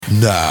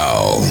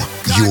Now,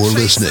 you're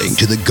listening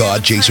to the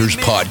God Chasers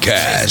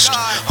podcast,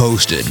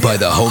 hosted by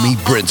the homie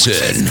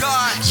Brinson.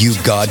 You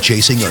God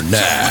chasing or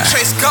nah? We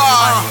chase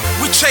God,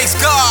 we chase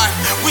God,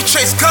 we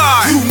chase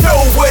God. You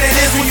know what it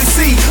is when you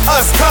see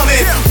us coming.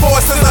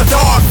 Forces of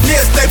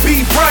darkness, they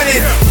be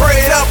running. Pray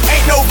it up,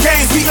 ain't no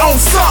games, we own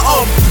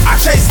something. I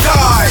chase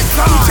God,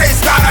 we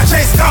chase God, I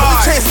chase God.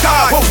 We chase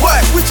God, but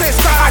what? We chase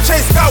God, I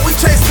chase God, we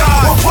chase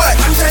God. But what?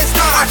 I chase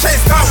God, I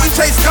chase God, we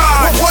chase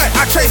God. But what?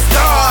 I chase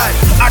God,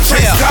 I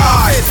chase God.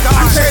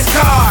 I chase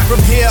God.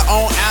 From here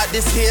on out,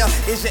 this here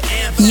is your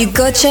anthem. You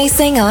go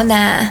chasing or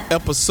nah?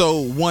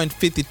 Episode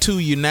 152,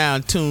 you're now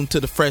tuned to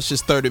the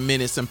freshest 30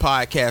 minutes in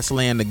podcast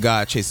land, the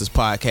God Chasers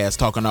podcast,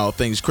 talking all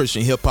things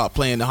Christian hip-hop,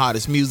 playing the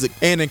hottest music,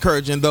 and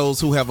encouraging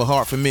those who have a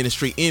heart for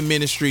ministry, in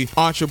ministry,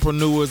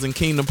 entrepreneurs, and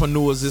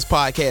kingdompreneurs. This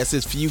podcast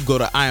is for you. Go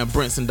to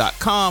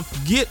IamBrinson.com.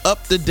 Get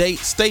up to date,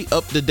 stay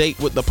up to date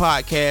with the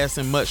podcast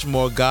and much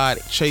more God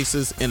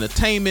Chasers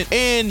entertainment.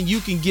 And you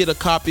can get a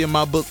copy of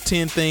my book,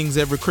 10 Things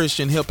Every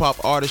Christian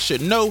Hip-Hop Artist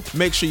Should Know.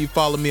 Make sure you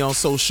follow me on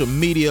social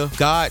media,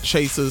 God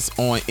Chasers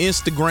on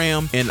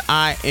Instagram, and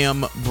I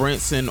Am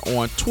Brinson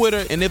on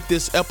Twitter. And if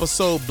this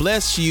episode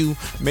bless you,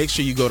 make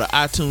sure you go to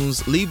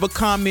iTunes, leave a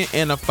comment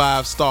and a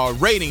 5-star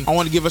rating. I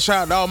want to give a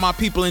shout out to all my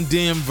people in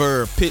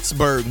Denver,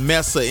 Pittsburgh,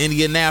 Mesa,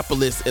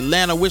 Indianapolis,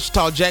 Atlanta,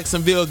 Wichita,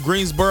 Jacksonville,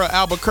 Greensboro,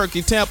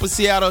 Albuquerque, Tampa,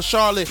 Seattle,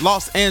 Charlotte,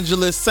 Los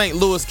Angeles, St.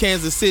 Louis,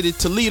 Kansas City,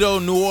 Toledo,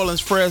 New Orleans,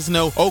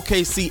 Fresno,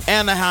 OKC,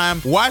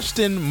 Anaheim,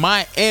 Washington,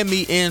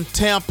 Miami, and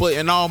Tampa,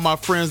 and all my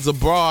friends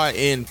abroad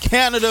in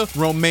Canada,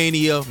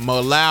 Romania,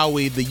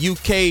 Malawi, the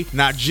UK,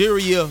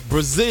 Nigeria,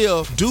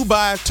 Brazil,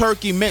 Dubai,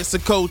 Turkey,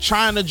 Mexico,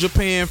 China,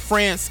 Japan,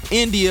 France,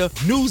 India,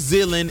 New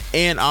Zealand,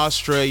 and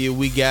Australia.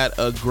 We got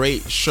a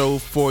great show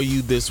for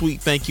you this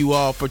week. Thank you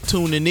all for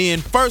tuning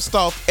in. First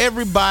off,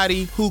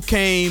 everybody who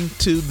came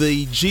to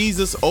the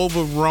Jesus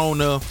Over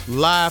Rona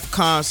live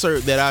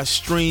concert that I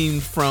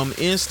streamed from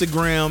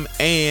Instagram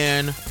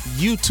and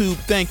YouTube,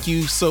 thank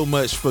you so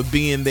much for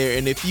being there.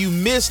 And if you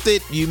missed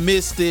it, you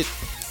missed it.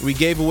 We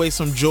gave away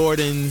some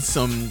Jordans,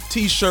 some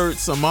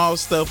t-shirts, some all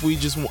stuff.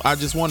 I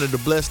just wanted to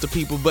bless the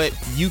people, but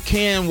you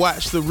can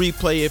watch the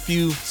replay if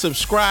you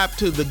subscribe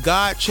to the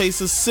God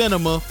Chasers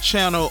Cinema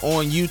channel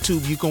on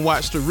YouTube. You can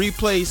watch the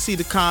replay, see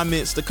the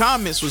comments. The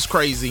comments was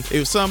crazy.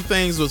 Some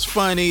things was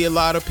funny. A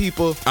lot of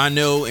people I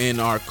know and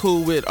are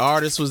cool with,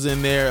 artists was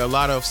in there. A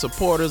lot of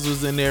supporters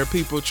was in there.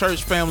 People,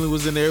 church family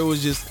was in there. It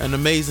was just an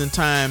amazing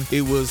time.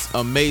 It was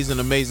amazing.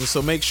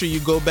 So make sure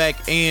you go back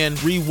and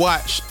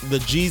rewatch the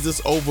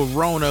Jesus Over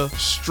Rona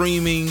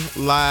streaming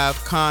live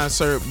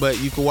concert,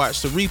 but you can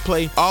watch the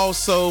replay.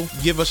 Also,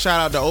 give a shout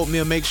out to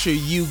Oatmeal. Make sure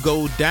you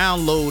go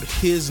download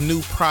his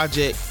new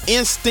project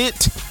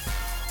Instant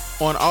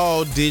on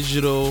all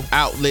digital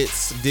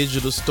outlets,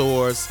 digital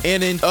stores.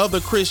 And in other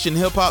Christian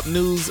hip-hop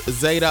news,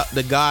 Zadok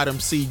the God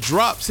MC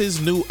drops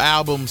his new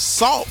album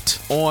Salt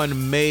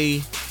on May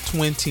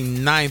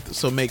 29th,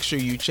 so make sure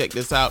you check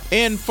this out.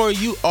 And for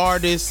you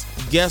artists,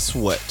 guess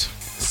what?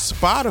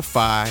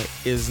 Spotify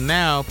is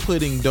now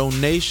putting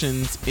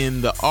donations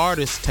in the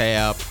artist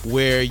tab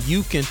where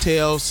you can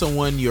tell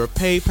someone your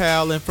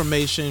PayPal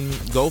information,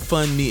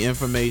 GoFundMe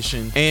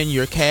information, and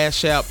your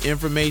Cash App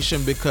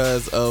information.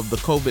 Because of the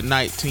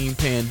COVID-19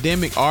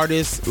 pandemic,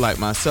 artists like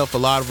myself, a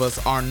lot of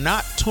us are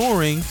not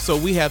touring, so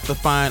we have to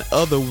find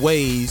other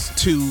ways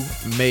to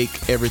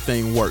make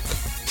everything work.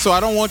 So I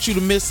don't want you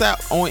to miss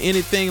out on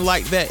anything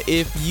like that.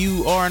 If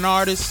you are an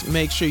artist,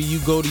 make sure you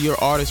go to your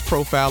artist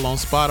profile on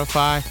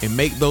Spotify and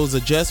make those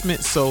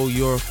adjustments so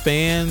your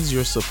fans,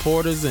 your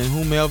supporters, and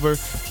whomever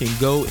can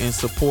go and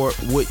support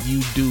what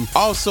you do.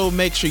 Also,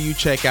 make sure you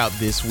check out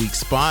this week's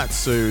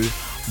sponsor,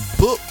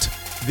 Booked.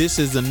 This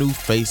is a new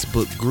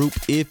Facebook group.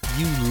 If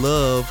you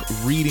love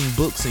reading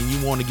books and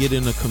you want to get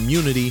in a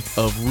community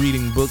of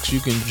reading books, you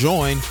can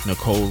join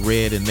Nicole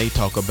Red, and they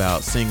talk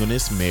about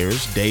singleness,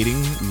 marriage,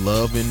 dating,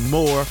 love, and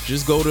more.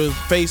 Just go to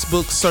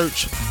Facebook,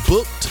 search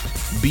Booked,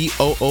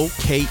 Booked,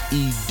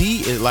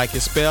 like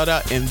it's spelled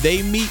out, and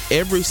they meet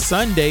every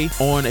Sunday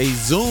on a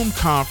Zoom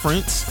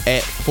conference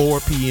at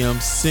 4 p.m.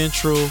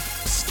 Central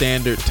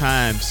Standard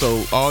Time.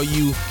 So all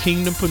you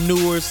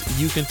kingdompreneurs,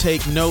 you can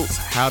take notes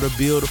how to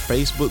build a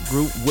Facebook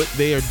group, what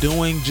they are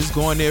doing. Just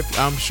go in there.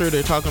 I'm sure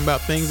they're talking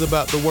about things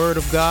about the Word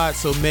of God,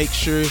 so make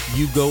sure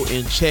you go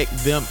and check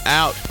them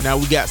out. Now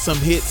we got some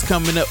hits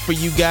coming up for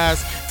you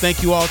guys.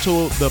 Thank you all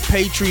to the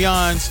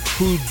Patreons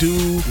who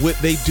do what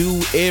they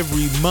do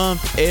every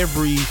month,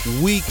 every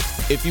week.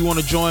 If you want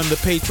to join the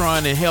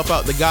Patreon and help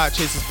out the God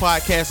Chasers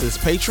podcast, it's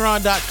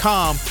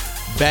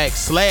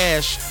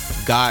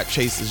patreon.com/God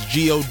Chasers,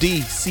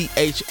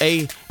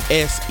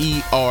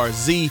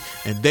 GODCHASERZ,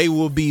 and they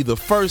will be the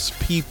first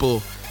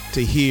people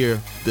to hear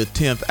the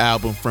 10th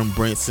album from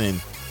Brinson.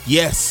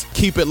 Yes,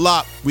 keep it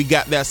locked. We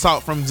got that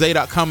Salt from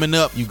Zadok coming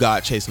up. You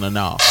God Chasing or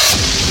nah?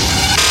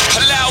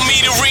 Allow me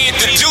to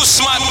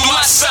reintroduce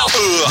myself.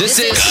 This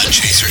is God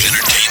Chasers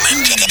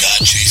Entertainment.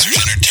 God Chasers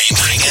Entertainment.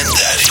 Bringing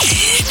that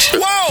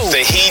heat. Whoa!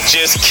 The heat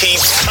just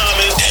keeps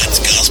coming. That's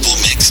Gospel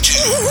Mix 2.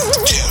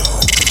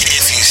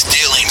 If you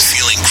still ain't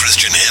feeling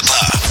Christian hip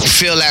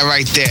feel that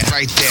right there.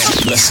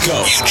 Let's go.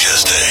 You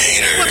just a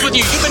hater. What's with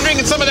you? You've been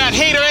drinking some of that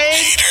haterade?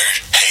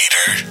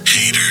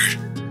 Hater.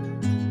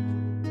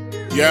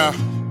 Yeah.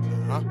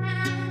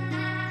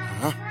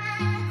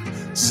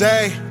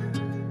 Say,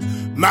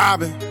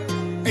 mobbing.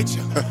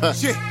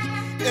 Shit.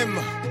 In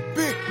my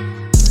big.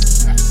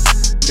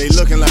 They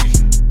looking like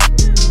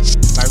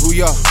who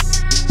y'all?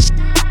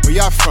 Where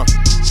y'all from?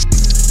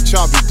 What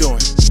y'all be doing?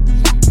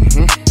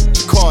 What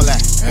you call that?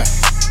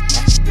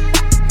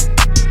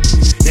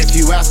 If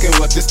you asking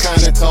what this kind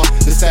of talk,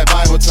 it's that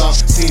Bible talk.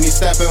 See me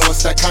stepping,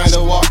 what's that kind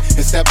of walk?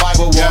 It's that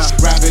Bible walk.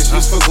 Rap is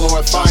used for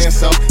glorifying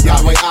self.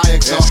 Yahweh I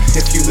exalt.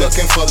 If you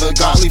looking for the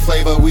godly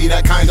flavor, we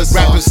that kind of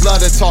song. Rappers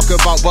love to talk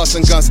about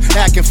busting guns,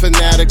 acting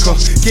fanatical,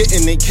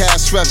 getting their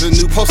cash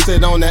revenue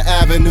posted on the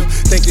avenue.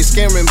 Think they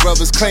scaring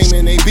brothers,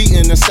 claiming they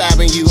beating and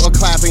stabbing you or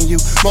clapping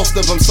you. Most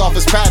of them soft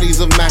as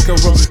patties of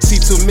mackerel. See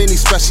too many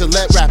special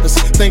ed rappers,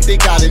 think they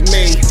got it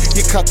made.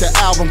 You cut the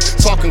album,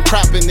 talking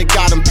crap and they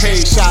got them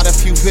paid. Shot a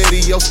few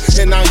videos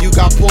and now you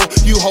got pulled.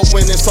 You hope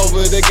when it's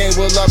over the game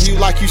will love you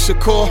like you should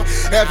call.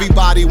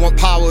 Everybody want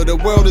power, the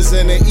world is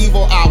in an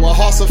evil hour.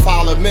 Horse of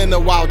fowler, men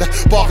are wilder,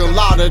 barking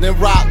louder than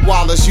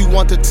Rottweilers. You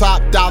want the top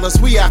dollars,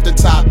 we after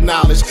top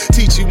knowledge.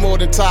 Teach you more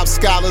than top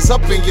scholars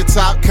up in your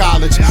top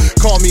college.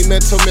 Call me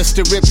mental,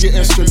 Mr. Rip, you're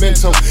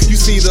instrumental. You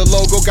see the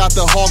logo, got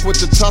the hog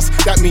with the tusk,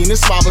 that mean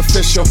it's mob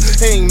official.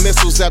 Ain't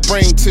missiles that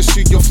brain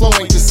tissue, your flow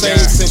ain't the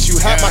same. Since you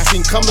have my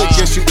team come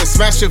against you and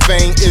smash your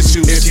vein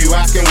issues. If you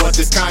asking what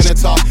this kind of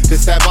talk,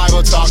 this that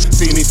Bible talk.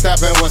 See me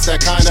stepping, what's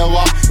that kind of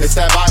walk? It's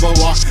that Bible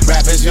walk.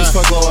 Rap is used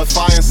for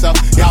glorifying self.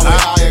 Yahweh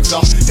I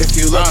exalt. If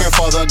you looking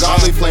for the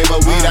godly flavor,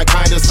 we that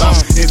kind of song.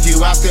 If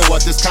you asking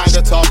what this kind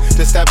of talk,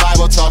 this that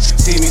Bible talk.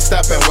 See me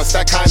stepping, what's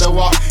that kind of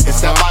walk?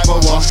 It's that Bible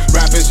walk.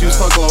 Rap is used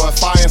for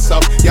glorifying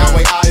self.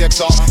 Yahweh I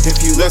exalt.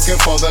 If you looking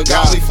for the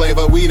godly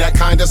flavor, we that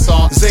kind of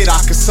song.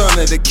 Zadok is son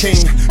of the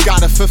king.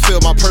 Gotta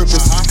fulfill my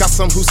purpose. Got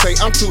some who say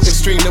I'm too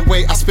extreme the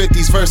way I spit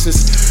these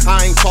verses.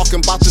 I ain't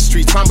talking about the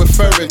streets, I'm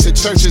referring to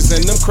churches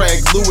and them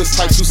Craig Lewis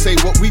types who say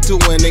what we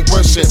doing ain't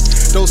worship.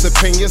 Those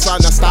opinions are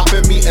not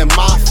stopping me and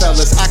my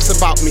fellas. Ask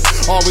about me,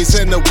 always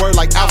in the word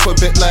like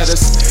alphabet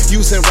letters.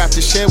 Using rap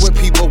to share with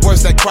people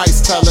words that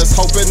Christ tell us.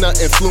 Hoping the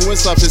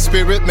influence of his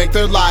spirit make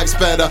their lives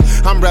better.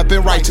 I'm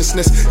repping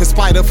righteousness in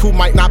spite of who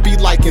might not be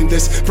liking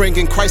this.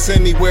 Bringing Christ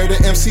anywhere the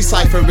MC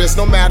cipher is.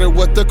 No matter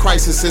what the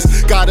crisis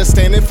is, gotta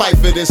stand and fight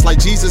for this. Like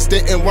Jesus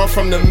didn't run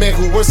from the men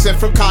who were sent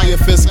from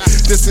Caiaphas.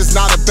 This is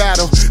not a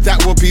battle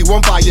that will be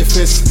won by your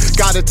fist.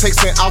 Gotta take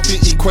sin out the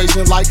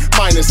equation like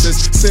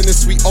minuses. Send the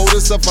sweet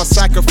odors of our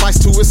sacrifice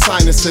to his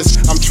sinuses.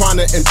 I'm trying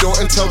to endure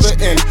until the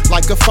end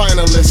like a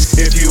finalist.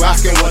 If you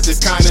asking what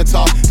this kind of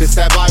talk, this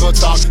that Bible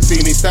talk.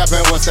 See me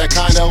stepping, what's that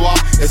kind of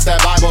walk? It's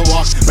that Bible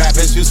walk. Rap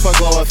is used for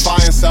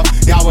glorifying self.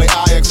 Yahweh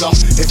I exalt.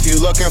 If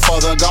you looking for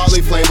the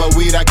godly flavor,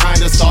 we that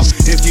kind of song.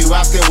 If you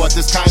asking what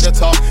this kind of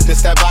talk,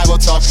 this that Bible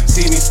talk.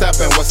 See me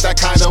stepping, what's that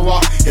kind of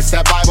walk? It's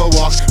that Bible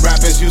walk.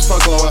 Rap is used for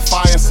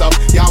glorifying self.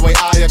 Yahweh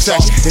I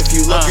exalt. If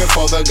you looking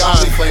for the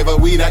godly flavor,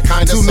 we that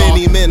kind of song. Too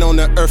many men on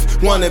the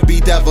earth wanna be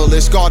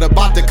devilish. God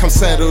about to come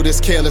settle this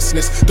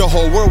carelessness. The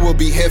whole world will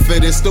be here for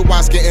this. The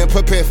wise getting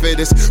prepared for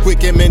this.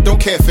 Wicked men don't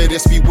care for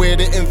this. Beware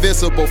the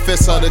invisible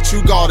fists of the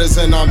true God is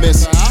in our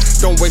midst.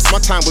 Don't waste my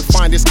time with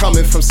findings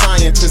coming from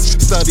scientists.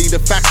 Study the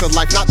facts of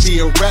life, not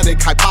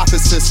theoretic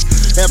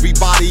hypothesis.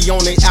 Everybody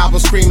on their album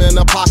screaming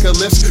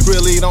apocalypse.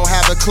 Really don't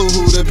have a clue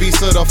who the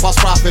beast of the false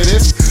prophet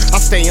is. I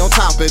stay on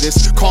top of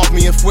this. Call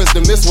me if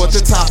wisdom is what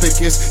the topic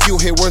is. You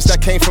hear words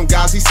that came from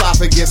God's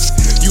esophagus.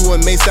 You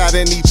amazed at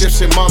an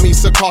Egyptian mummy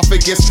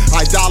sarcophagus.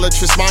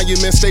 Idolatrous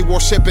monuments, they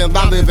worshiping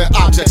non-living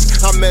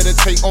objects. I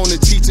meditate on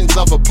the teachings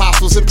of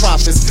apostles and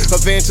prophets.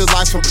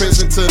 Evangelize from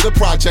prison to the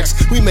projects.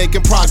 We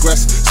making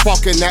progress,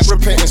 sparking that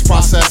repentance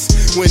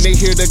process. When they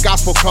hear the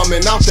gospel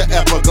coming out the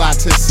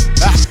epiglottis.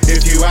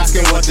 If you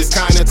asking what this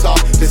kind of talk,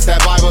 this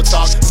that Bible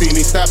talk. See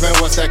me stepping,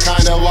 what's that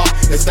kind of walk?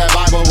 It's that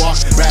Bible walk.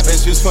 Rap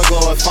is used for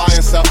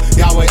glorifying self.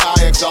 Yahweh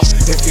I exalt.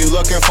 If you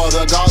looking for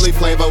the godly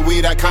flavor,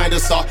 we that kind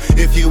of song.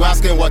 If you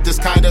asking what this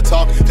kind of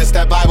talk, this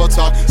that Bible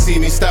talk. See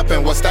me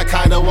stepping, what's that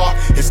kind of walk?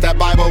 It's that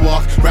Bible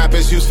walk. Rap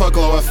is used for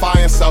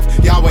glorifying self.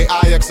 Yahweh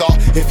I exalt.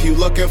 If you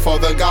looking for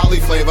the godly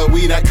flavor,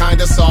 we that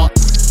kind of song.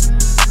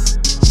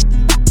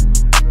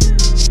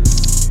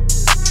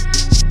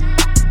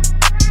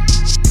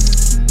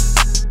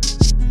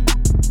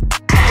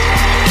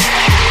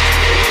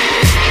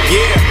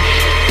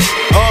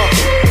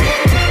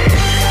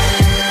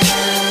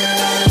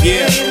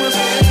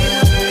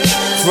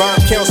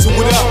 Rhyme Council,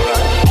 what up?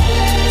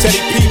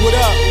 Teddy P, what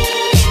up?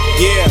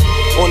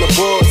 Yeah, on the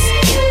boards.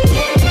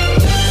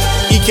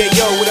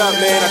 EKO, what up,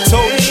 man? I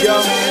told you,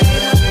 yo.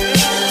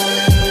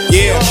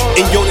 Yeah,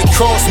 and yo, the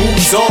cross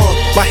moves on.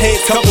 My hands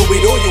covered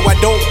with oil. I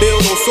don't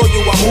build on soil,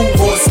 I move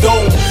on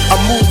stone. I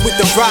move with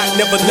the rock,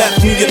 never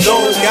left me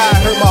alone. God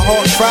heard my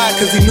heart cry,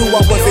 cause he knew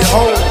I wasn't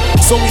home.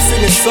 So he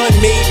said his son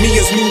made me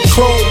his new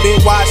clone.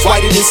 Then watch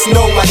whiter than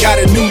snow, I got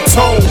a new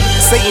tone.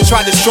 Satan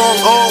tried to strong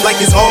arm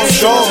like his arm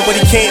strong, but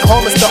he can't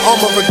harm us, the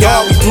arm of a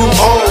God we grew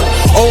on.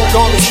 Old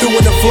garments through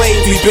in the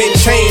flames, we been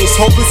changed.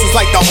 Hopeless is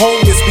like the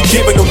homeless, we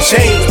giving them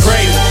change.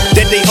 Pray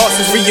that they hearts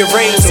is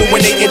rearranged, so when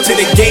they enter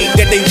the gate,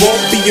 that they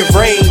won't be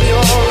arraigned.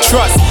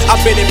 Trust,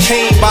 I've been in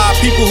pain by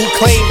people who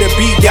claim to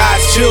be God's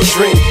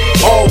children,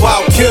 all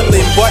while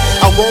killing. But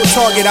I won't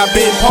target, I've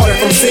been parted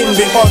from sin,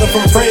 been parted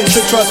from friends.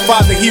 To trust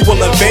Father, he will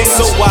avenge.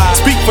 So I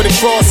speak for the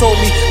cross on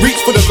me,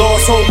 reach for the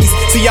lost homies.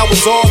 See, I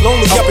was all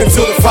lonely up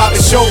until the Father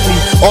showed me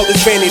all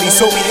this vanity,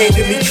 so he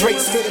handed me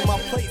grace, stood in my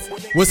place.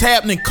 What's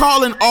happening?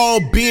 Calling all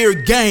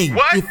beard gang.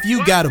 What? If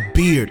you got a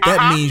beard,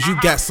 that means you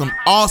got some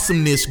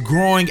awesomeness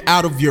growing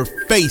out of your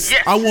face.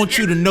 Yes. I want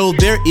you to know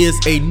there is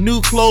a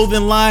new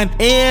clothing line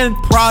and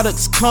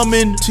products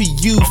coming to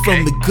you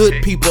from the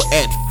good people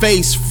at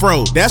Face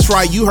Fro. That's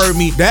right, you heard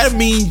me. That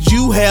means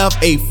you have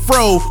a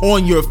fro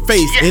on your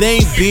face. Yes. It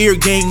ain't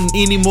beard gang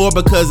anymore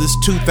because it's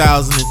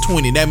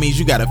 2020. That means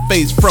you got a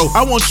Face Fro.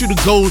 I want you to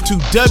go to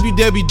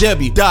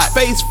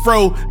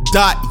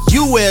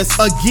www.facefro.us.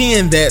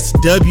 Again, that's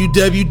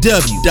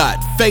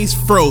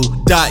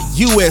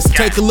www.facefro.us.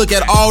 Take a look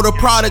at all the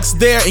products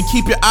there and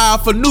keep your eye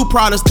out for new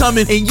products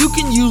coming. And you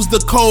can use the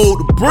code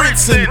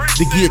Brinson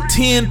to get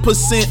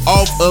 10%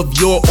 off of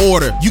your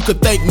order. You can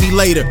thank me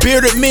later.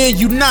 Bearded Men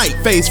Unite,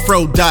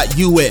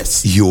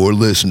 facefro.us. You're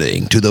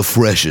listening to the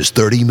freshest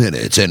 30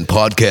 minutes in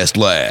podcast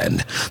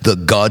land, the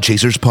God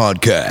Chasers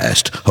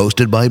podcast,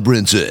 hosted by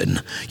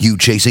Brinson. You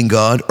chasing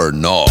God or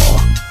no?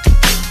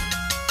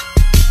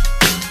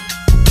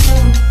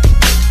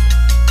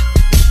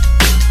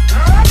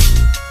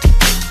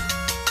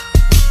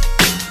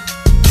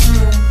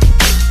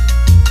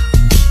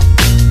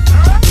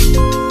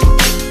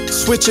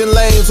 Switching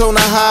lanes on the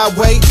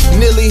highway,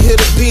 nearly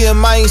hit a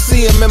BM, I ain't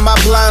see him in my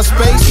blind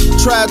space.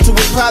 Tried to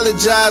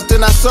apologize,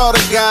 then I saw the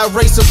guy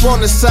race up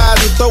on the side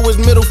and throw his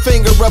middle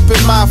finger up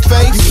in my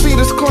face. You see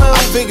this clown? I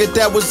figured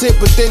that was it,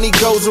 but then he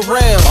goes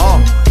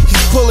around.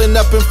 He's pulling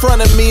up in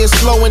front of me and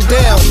slowing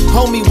down.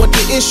 Homie, what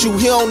the issue?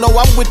 He don't know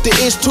I'm with the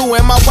ish too,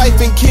 and my wife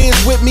and kids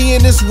with me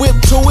in this whip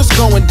too. It's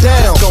going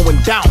down.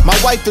 My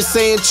wife is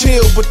saying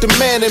chill, but the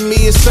man in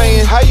me is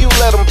saying, how you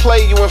let him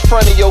play you in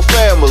front of your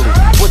family?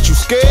 What, you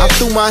scared? I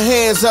threw my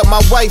hands up,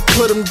 my wife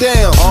put him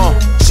down.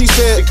 She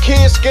said, the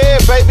kid's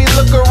scared, baby,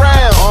 look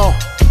around.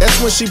 That's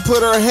when she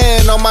put her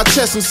hand on my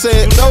chest and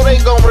said, you know they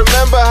gon'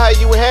 remember how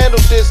you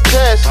handled this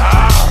test.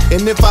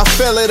 And if I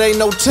fail, it ain't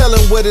no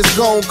telling what it's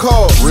gon'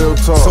 cost. Real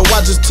talk. So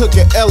I just took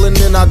an L and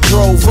then I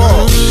drove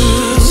off.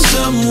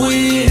 Some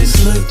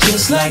wins look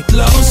just like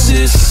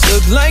losses.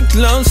 Look like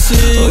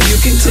losses. Or you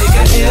can take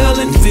an L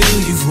and feel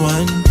you've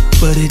won,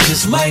 but it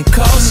just might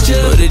cost you.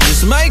 Who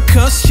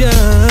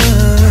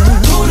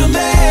the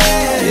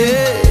man?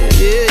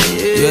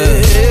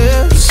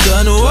 Yeah.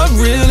 Son, what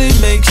really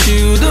makes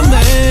you the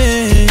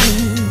man?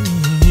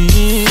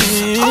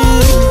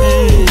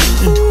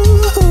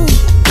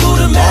 Who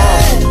the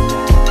man?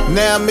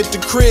 Now I'm at the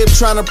crib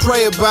trying to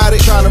pray about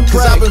it.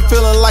 Cause I've been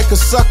feeling like a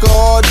sucker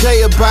all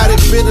day about it.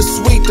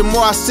 Bittersweet, the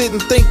more I sit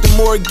and think, the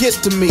more it gets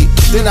to me.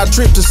 Then I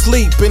drift to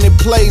sleep and it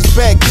plays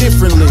back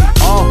differently.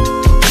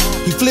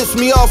 He flips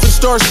me off and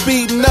starts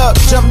speeding up.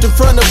 Jumped in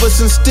front of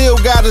us and still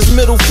got his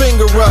middle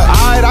finger up.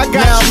 Alright, I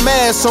got now you. I'm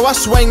mad, so I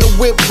swing the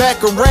whip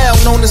back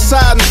around on the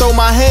side and throw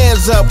my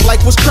hands up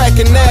like what's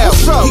cracking now.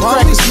 He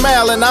crack a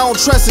smile and I don't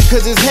trust it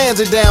cause his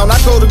hands are down.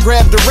 I go to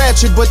grab the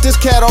ratchet, but this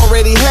cat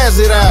already has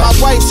it out.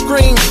 My wife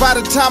screams, by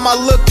the time I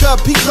look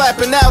up, he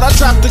clapping out. I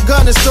dropped the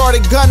gun and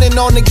started gunning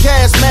on the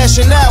gas,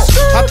 mashing out.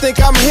 I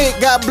think I'm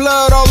hit, got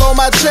blood all on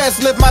my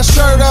chest. Lift my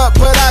shirt up,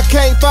 but I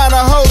can't find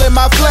a hole in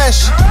my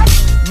flesh.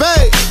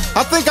 Babe,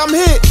 I think I'm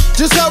hit,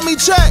 just help me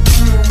check.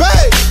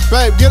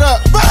 Babe, get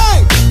up.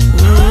 Bang!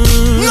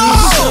 No!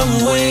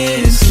 Some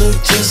wins look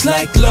just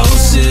like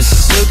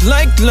losses. Or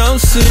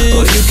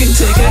you can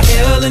take an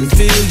L and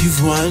feel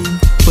you've won,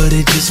 but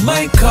it just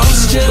might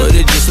cost you. Who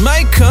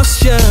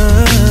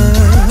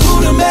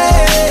the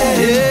man?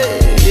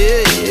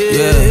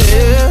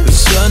 Yeah.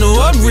 Son,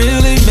 what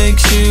really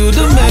makes you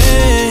the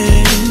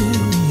man?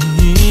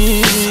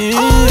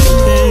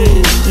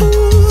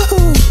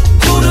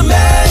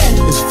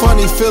 It's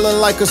funny feeling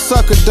like a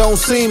sucker don't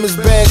seem as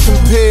bad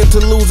compared to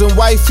losing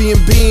wifey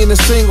and being a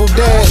single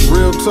dad.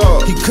 Real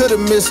talk. He could've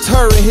missed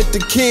her and hit the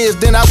kids,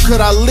 then how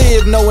could I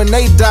live knowing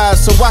they died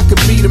so I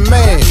could be the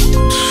man?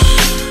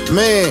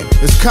 Man,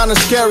 it's kinda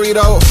scary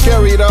though.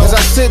 As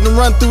I sit and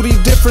run through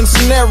these different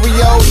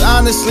scenarios,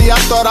 honestly, I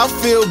thought I'd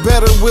feel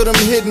better with them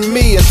hitting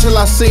me until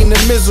I seen the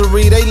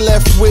misery they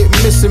left with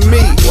missing me.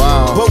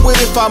 Wow. But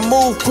what if I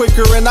move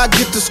quicker and I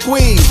get to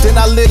squeeze? Then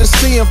I let her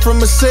see them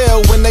from a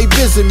cell when they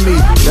visit me.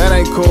 That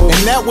ain't cool.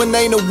 And that one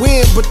ain't a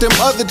win, but them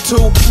other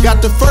two got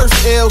the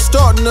first L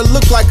starting to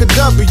look like a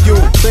W.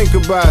 Think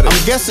about it.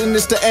 I'm guessing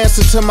it's the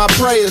answer to my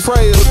prayers.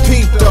 But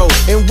Pete though,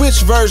 in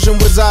which version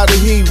was I the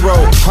hero?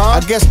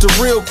 I guess the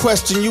real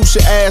question you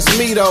should ask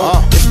me though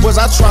is, was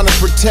I trying to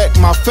protect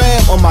my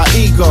fam or my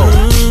ego?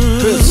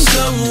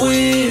 Some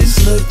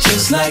wins look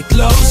just just like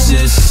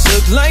losses.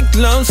 Look like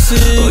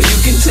losses. Or you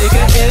can take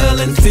a L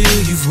and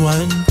feel you've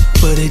won,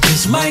 but it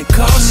just might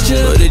cost you.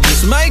 But it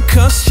just might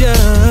cost you.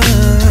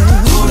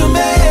 Who the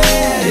man?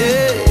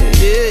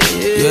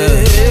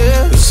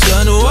 Yeah.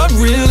 Son, what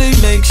really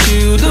makes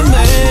you the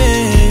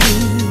man?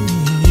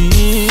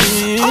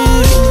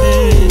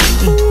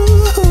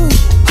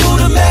 Who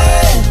the man?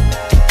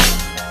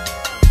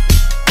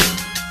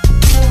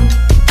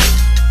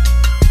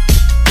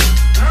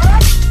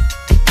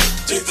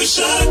 Take the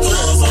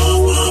shackles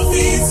off my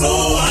feet so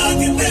I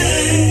can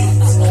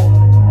dance.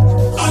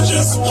 I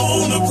just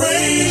wanna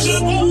praise you.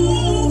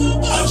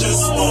 I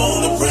just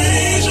wanna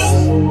praise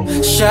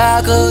you.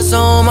 Shackles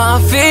on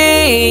my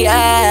feet,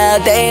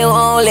 they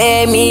won't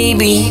let me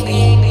be.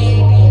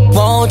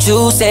 Won't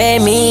you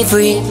set me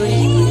free?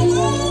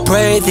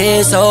 Pray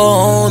this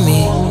on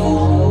me.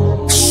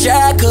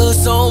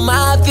 Shackles on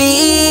my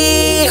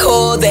feet,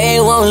 oh, they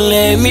won't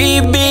let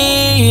me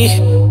be.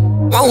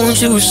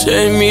 Won't you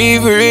set me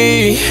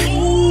free?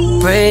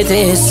 Pray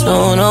this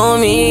on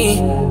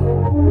me.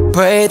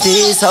 Pray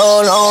this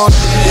on me.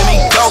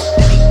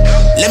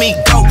 Let me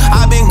go.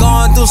 I've been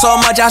going through so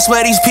much, I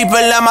swear these people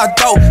at my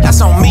throat.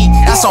 That's on me,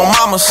 that's on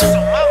mamas.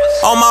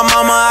 On my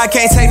mama, I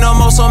can't take no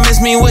more, so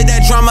miss me with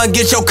that drama.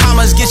 Get your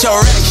commas, get your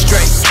rec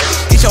straight,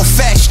 get your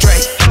facts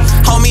straight.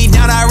 Hold me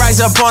down, I rise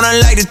up on her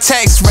like the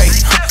tax rate.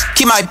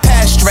 Keep my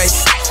past straight,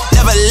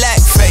 never lack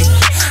faith.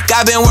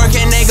 God been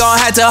working, they gon'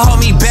 have to hold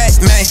me back,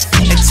 man.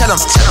 And tell them,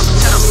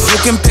 you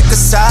can pick a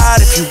side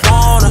if you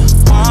wanna.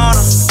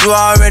 You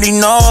already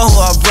know who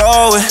I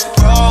roll with.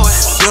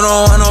 You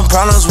don't want no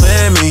problems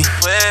with me.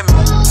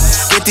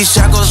 Get these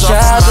shackles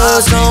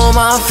on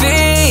my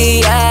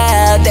feet,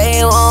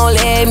 they won't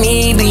let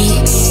me be.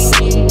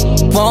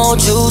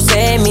 Won't you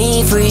set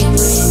me free?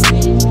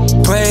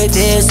 Pray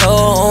this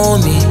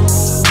on me.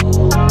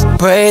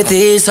 Pray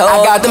this on me.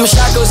 I got them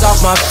shackles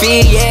off my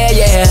feet,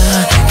 yeah.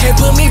 Can't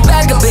put me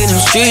back up in the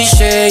streets,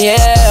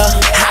 yeah.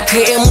 I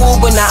couldn't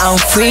move, but now I'm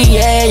free,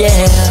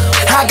 yeah.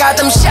 I got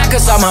them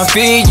shackles on my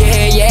feet,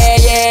 yeah.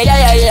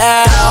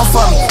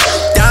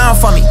 Down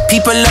for me.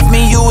 People left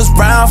me, you was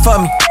round for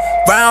me.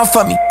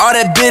 All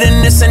that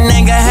bitterness and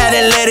anger, had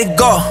to let it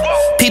go.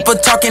 People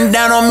talking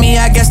down on me,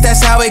 I guess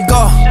that's how it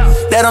go.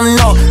 Let them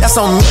know, that's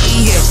on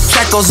me, yeah.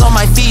 Shackles on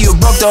my feet, you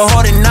broke the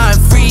heart and now I'm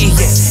free,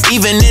 yeah.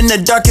 Even in the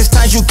darkest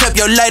times, you kept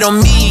your light on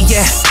me,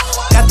 yeah.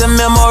 Got the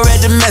memo,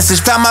 read the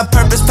message. Found my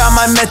purpose, found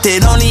my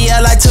method. Only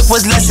all I took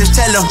was lessons.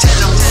 Tell them,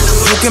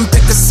 you can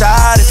pick a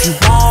side if you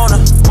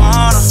wanna.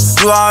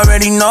 You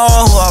already know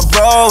who I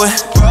roll with.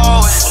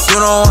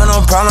 You don't want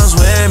no problems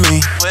with me.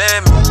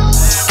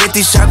 Get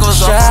these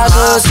shackles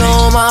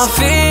on my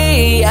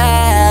feet,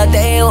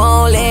 they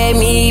won't let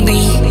me be.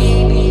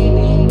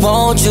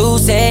 Won't you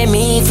set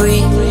me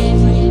free?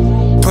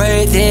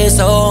 Pray this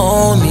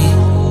on me.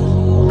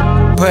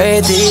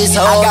 Pray this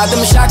on me. I got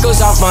them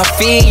shackles off my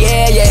feet,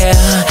 yeah.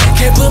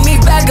 Can't put me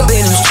back up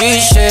in the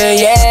streets,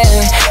 yeah.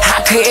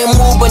 I couldn't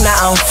move, but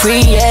now I'm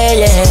free,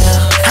 yeah.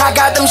 I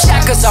got them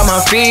shackles on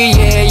my feet,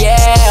 yeah.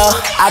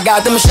 I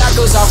got them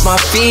shackles off my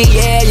feet,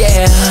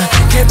 yeah.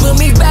 Can't put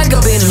me back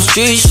up in the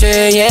streets,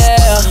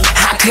 yeah.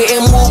 I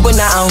couldn't move, but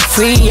now I'm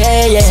free,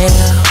 yeah.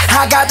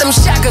 I got them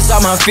shackles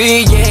on my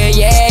feet, yeah.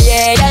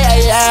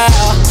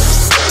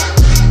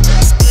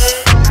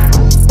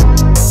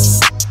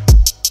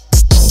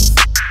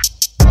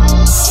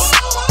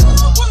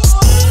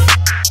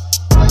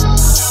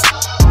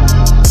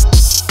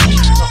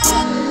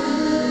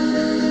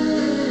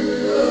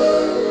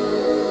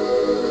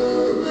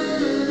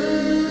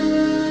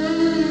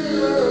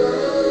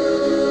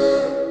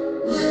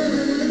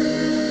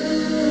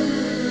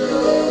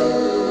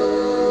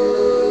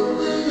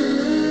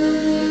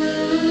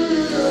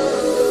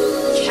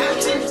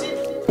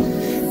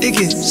 It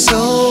gets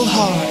so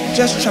hard,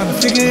 just trying to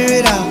figure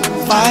it out.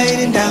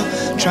 Fighting down,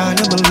 trying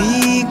to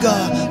believe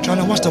God. Trying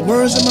to watch the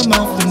words in my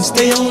mouth and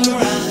stay on the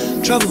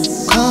ride. Trouble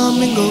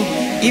come and go,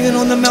 even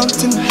on the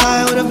mountain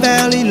high or the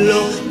valley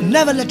low.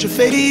 Never let your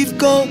faith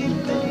go.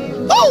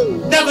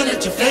 Oh, never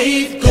let your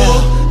faith go.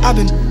 Yeah, I've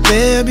been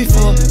there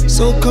before,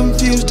 so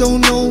confused,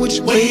 don't know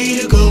which way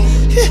to go.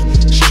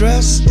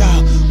 Stressed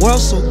out, world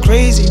so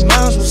crazy,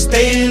 might as well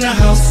stay in the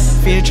house.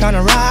 Fear trying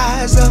to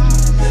rise up.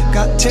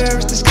 Got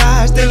terrorists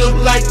disguised, they look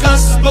like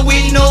us, but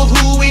we know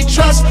who we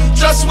trust.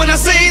 Trust when I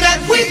say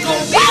that we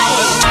gon' be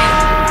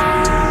alright.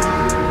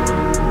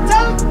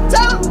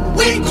 Tell 'em,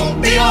 we gon'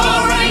 be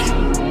alright.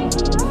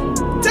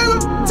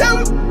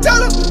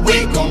 Tell 'em,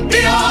 we gon'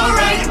 be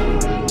alright.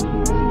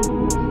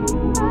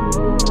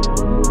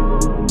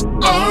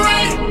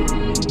 Alright.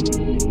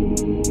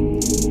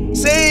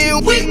 Say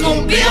we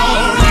gon' be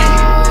alright.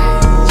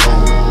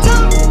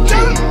 Tell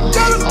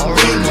 'em,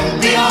 we gon'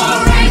 be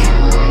alright.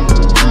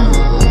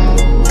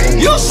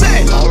 You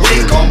say we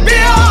gon' be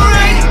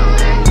alright.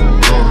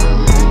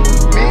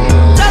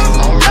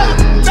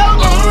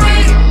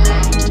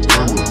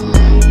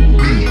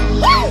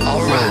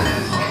 Alright.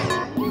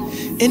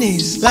 In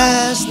these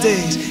last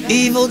days,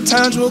 Evil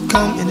times will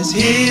come and it's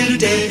here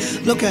today.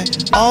 Look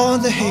at all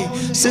the hate,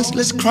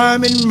 senseless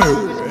crime and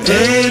murder.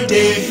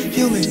 Day,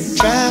 human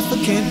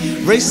trafficking,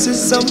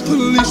 racism,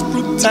 police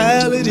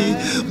brutality,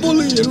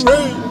 bullying,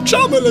 rape,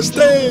 child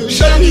molestation,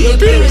 shady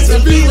appearance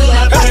of evil.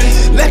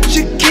 Let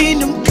your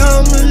kingdom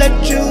come, let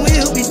your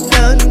will be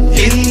done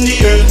in the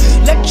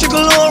earth. Let your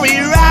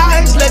glory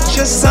rise, let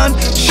your sun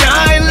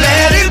shine,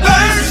 let it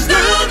burn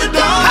through the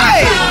dark.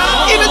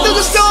 Hey, even through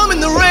the storm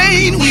and the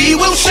rain, we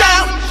will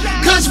shout,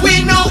 'cause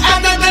we know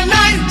after the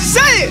night,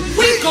 say it,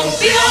 we gon'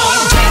 be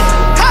alright.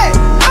 Hey,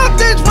 all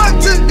things work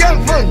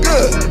together for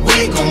good.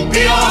 We gon'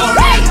 be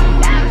alright.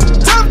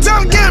 Tough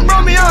time getting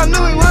brought me on,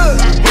 knew it was.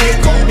 We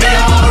gon' be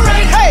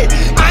alright. Hey,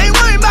 I ain't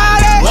worried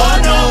about it. Oh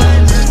no,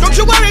 don't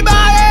you worry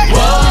about it. Oh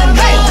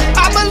no, hey,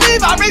 I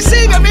believe I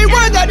receive every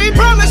word that He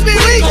promised me.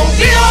 We gon'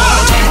 be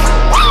alright.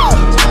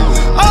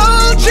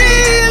 Oh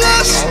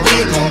Jesus, we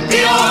gon' be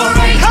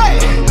alright. Hey,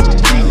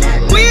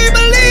 we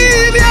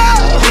believe ya.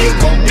 We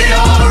gon' be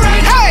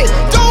alright. Hey,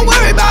 don't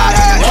worry about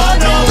it. Oh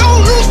no,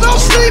 don't lose no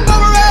sleep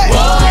over it.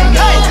 Oh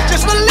no, hey,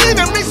 just believe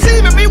and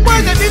receive every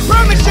word that He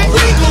promised you.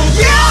 We gon'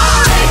 be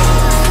alright.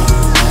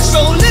 So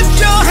lift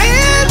your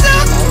hands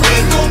up. We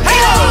gon' be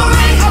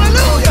alright.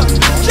 Hallelujah.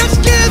 Just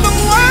give Him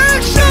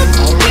worship.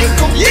 We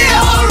gon' be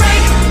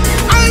alright.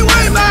 I ain't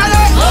worried about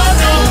it. Oh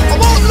no, I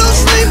won't lose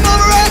sleep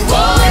over it. Oh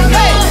no,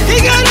 hey, He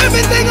got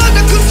everything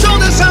under control.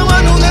 That's how I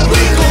know that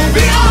we gon'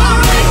 be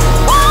alright.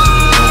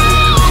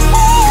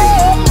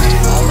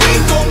 We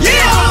gon' be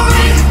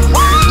alright.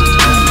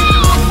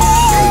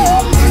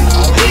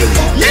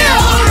 Yeah,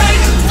 alright.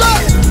 The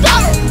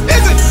battle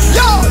isn't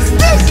yours.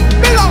 This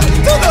belongs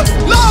to the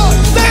Lord.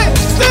 Stand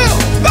still,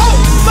 don't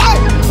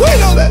fight. We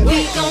know that we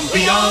gon'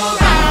 be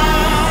alright.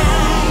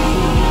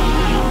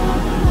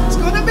 It's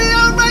gonna be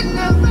alright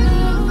now.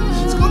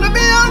 It's gonna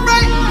be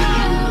alright.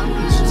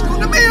 It's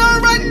gonna be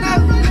alright now.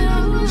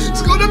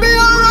 It's gonna be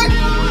alright.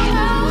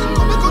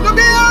 It's gonna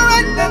be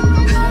alright now.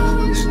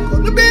 It's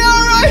gonna be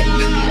alright.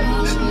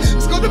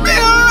 It's gonna be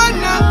alright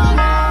now.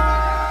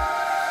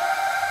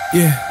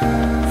 Yeah.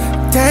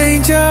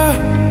 Danger,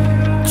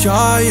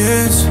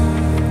 giants,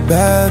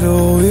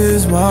 battle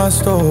is my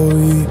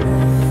story.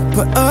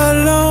 But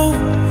alone,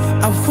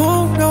 I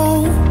won't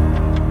know.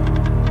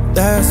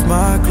 That's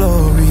my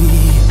glory.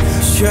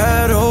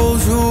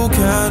 Shadows, you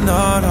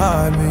cannot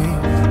hide me.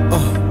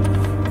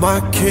 My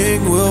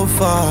King will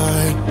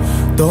fight.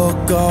 The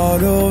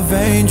God of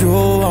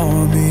angel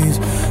armies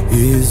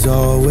is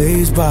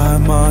always by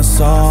my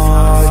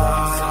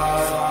side.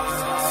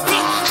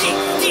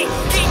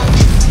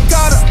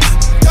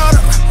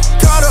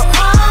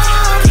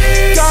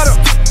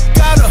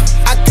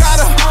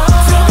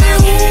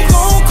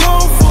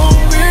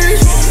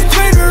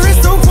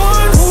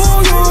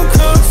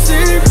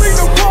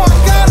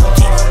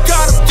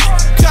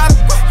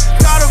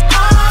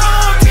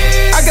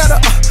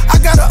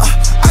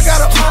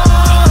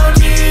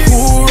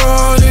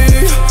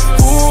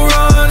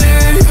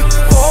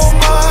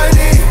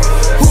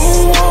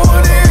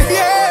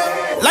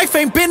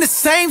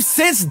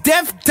 Since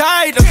death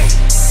died,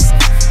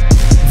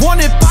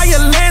 wanted by a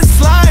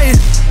landslide.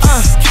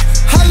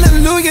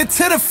 Hallelujah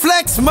to the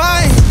flex,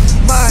 my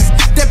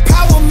that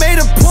power made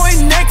a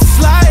point. Next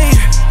slide,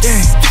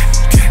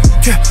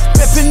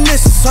 reppin'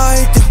 this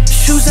side.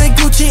 Shoes ain't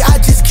Gucci, I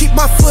just keep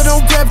my foot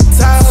on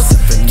reptiles.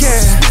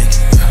 Yeah,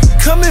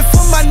 coming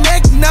for my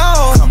neck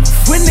now.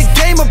 When the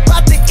game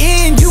about to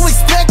end, you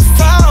expect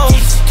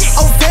fouls.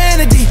 Oh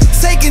vanity,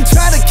 Satan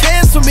try to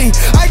cancel me.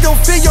 I don't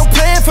feel your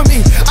plan for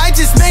me. I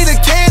just made a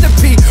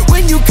canopy.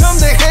 When you come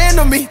to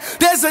handle me,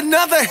 there's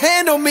another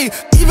hand on me.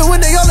 Even when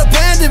they all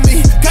abandon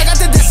me, I got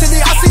the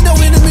destiny, I see no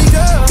enemy.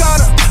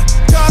 Gotta,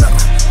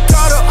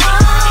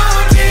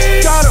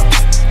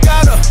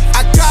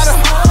 I gotta.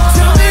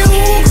 Tell me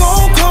who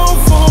gon' come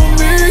for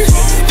me.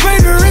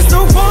 Greater is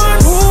the one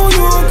who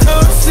you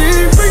can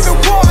see. Bring the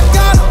war, I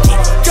gotta.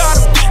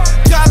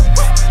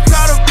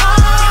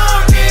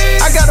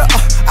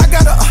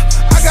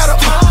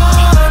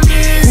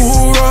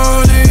 Who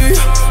run it?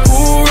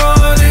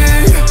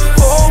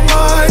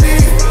 Almighty,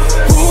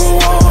 who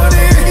want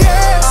it?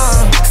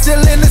 Yeah.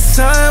 Still in the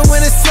sun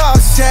when it's all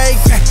shake.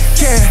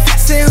 Yeah,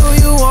 say who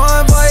you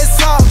want, boy,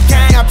 it's all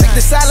gang. I pick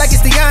the side like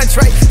it's the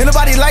entree. Ain't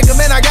nobody like him,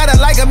 and I gotta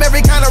like him.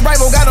 Every kind of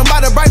rival, got him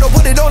by the bridle.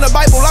 Put it on the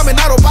Bible, I'm an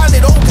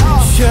autopilot. Oh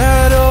God.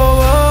 Shadow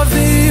of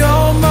the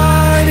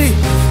Almighty,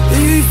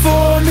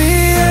 before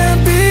me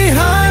and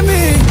behind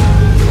me.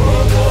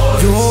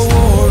 Your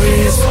war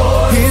is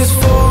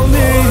for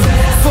me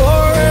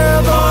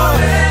forever.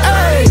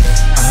 Hey,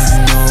 I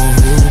know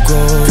who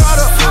goes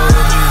for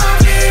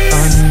me.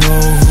 I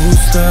know who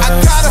stands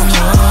for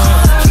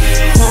me.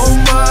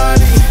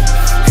 Almighty,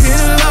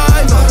 hidden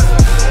light,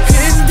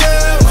 hidden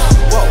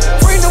devil.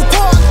 Bring the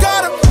war, I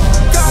got him.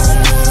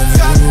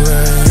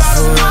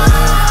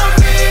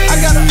 I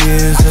got him. He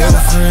is a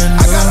friend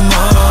of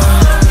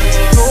mine.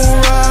 No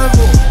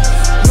rival,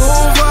 no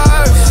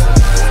vice.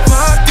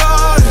 My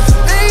God is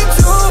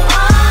angel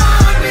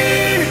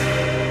army.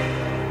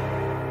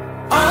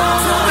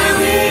 Tell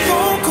me who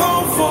gon'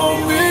 come for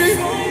me.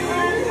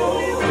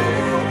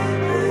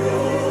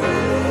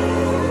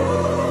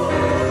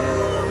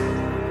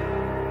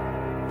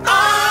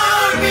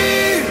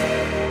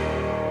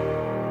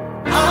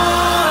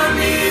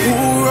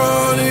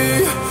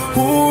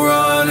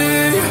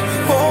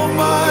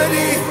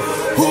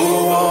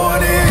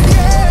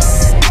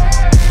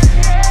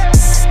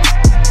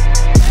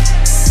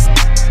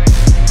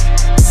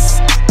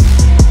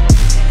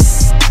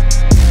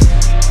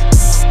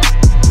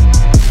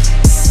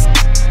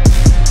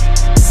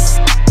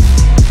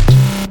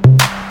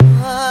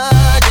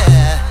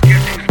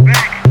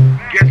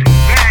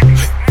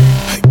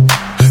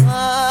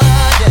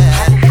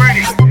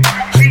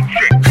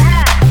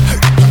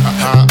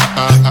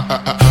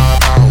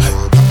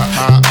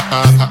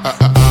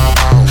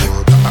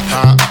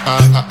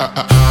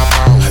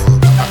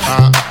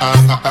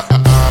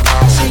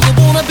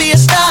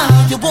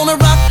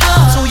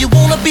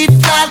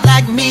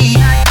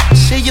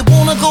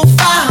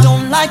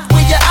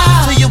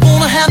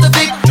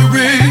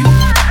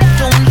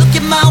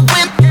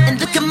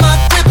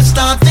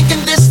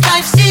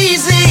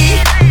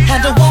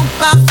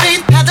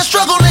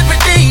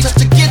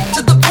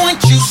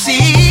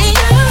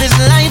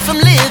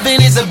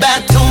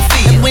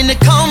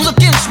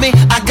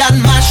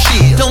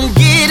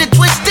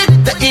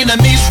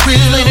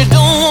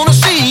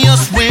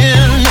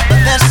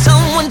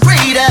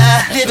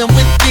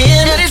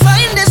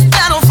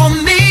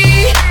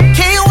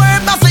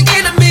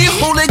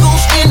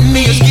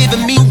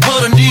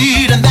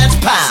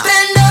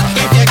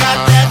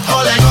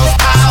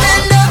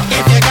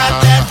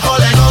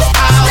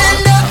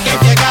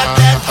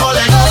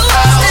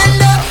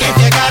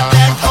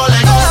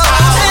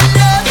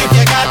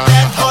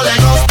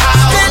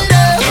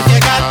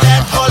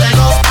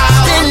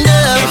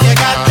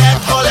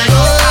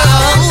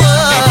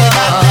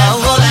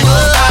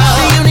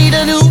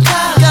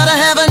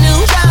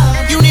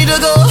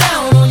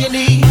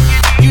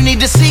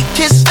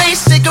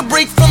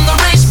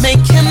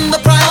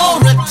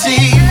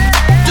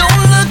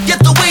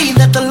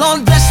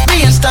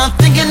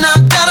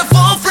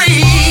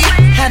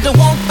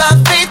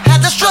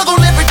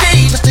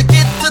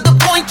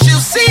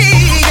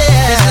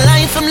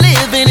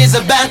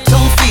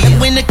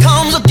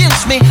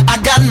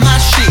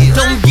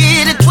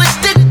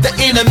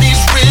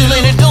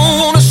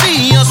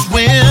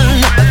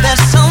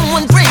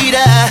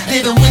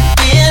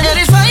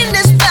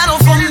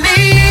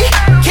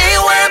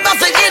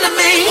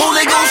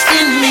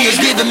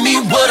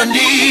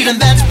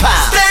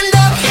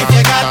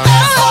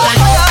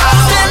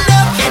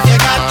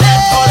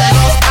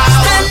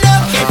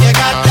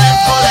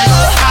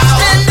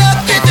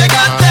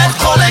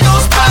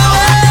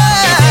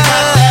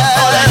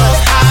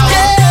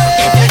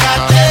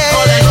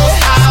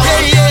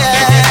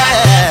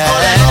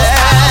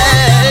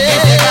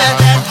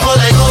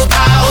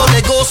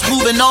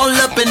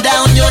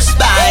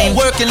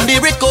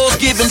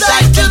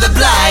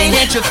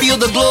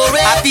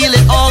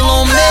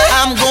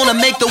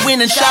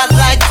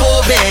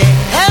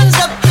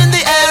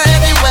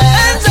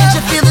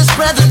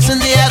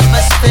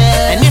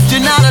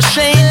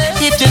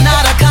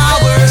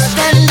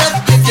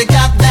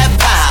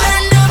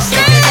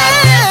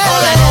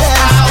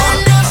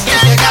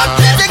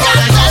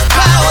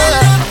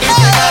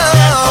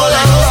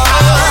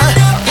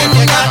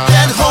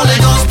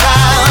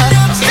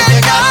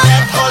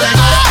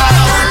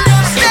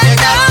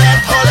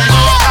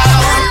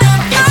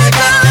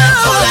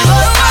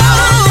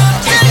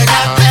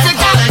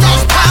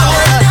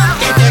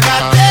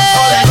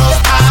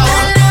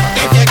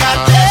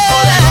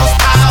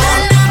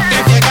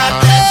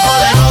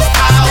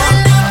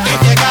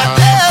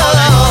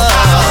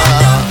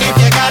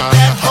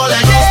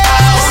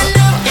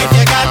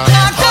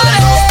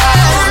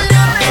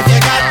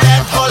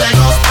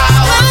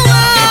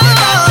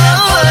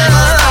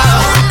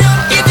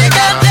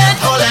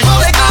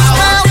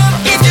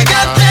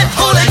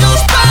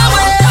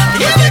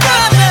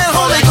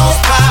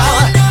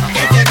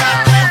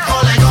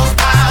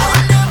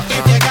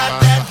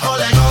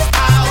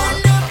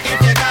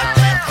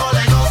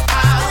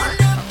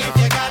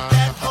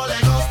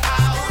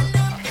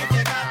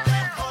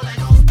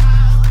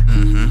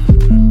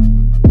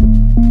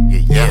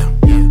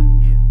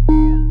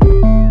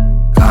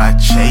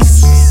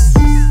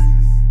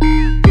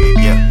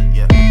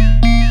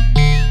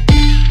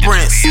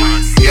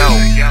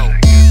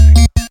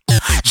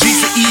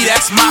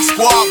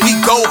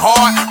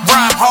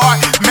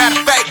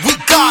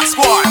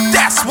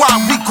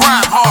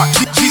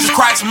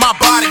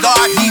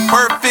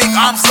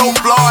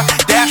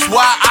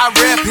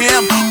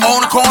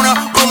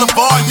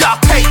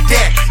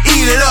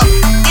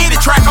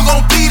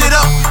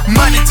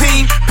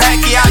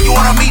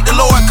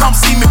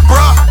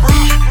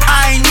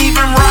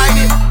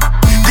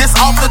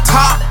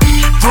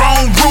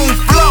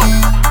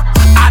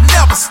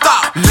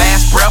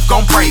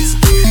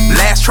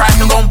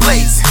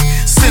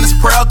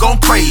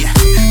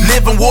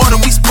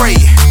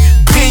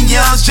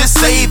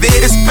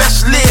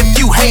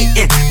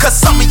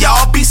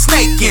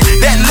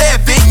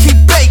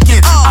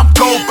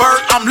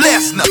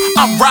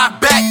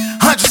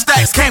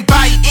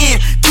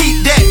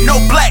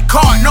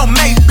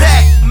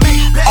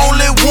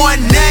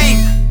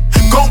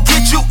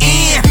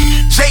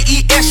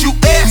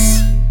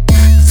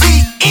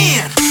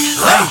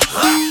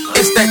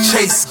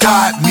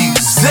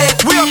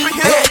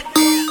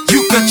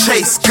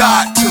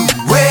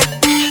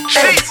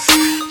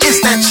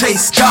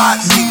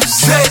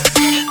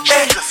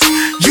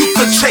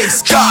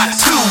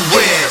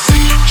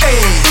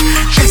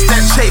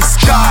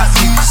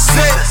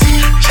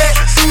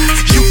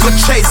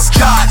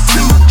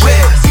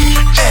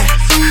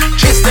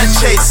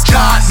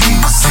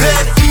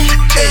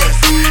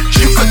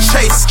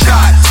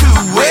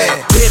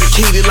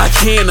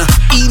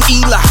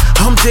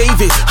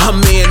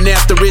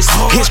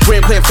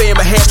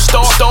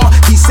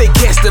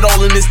 Mastered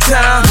all in this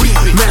time.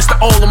 Master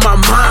all of my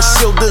mind.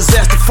 Still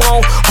disaster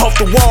fall off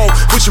the wall.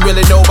 What you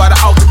really know about the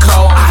altar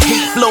call? I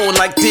hate flowing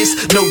like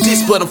this. No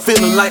diss, but I'm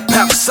feeling like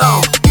Papa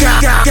Saul.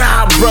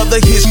 God, brother,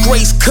 his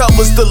grace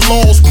covers the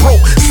laws broke.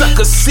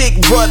 Sucker sick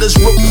brothers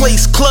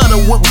replace clutter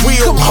with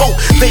real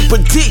hope. They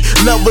predict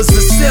lovers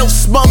to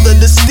self-smother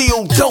to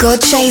steal dope.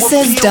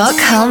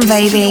 GodChasers.com,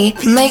 baby.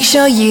 Make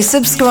sure you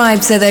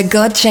subscribe to the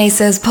God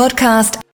Chasers podcast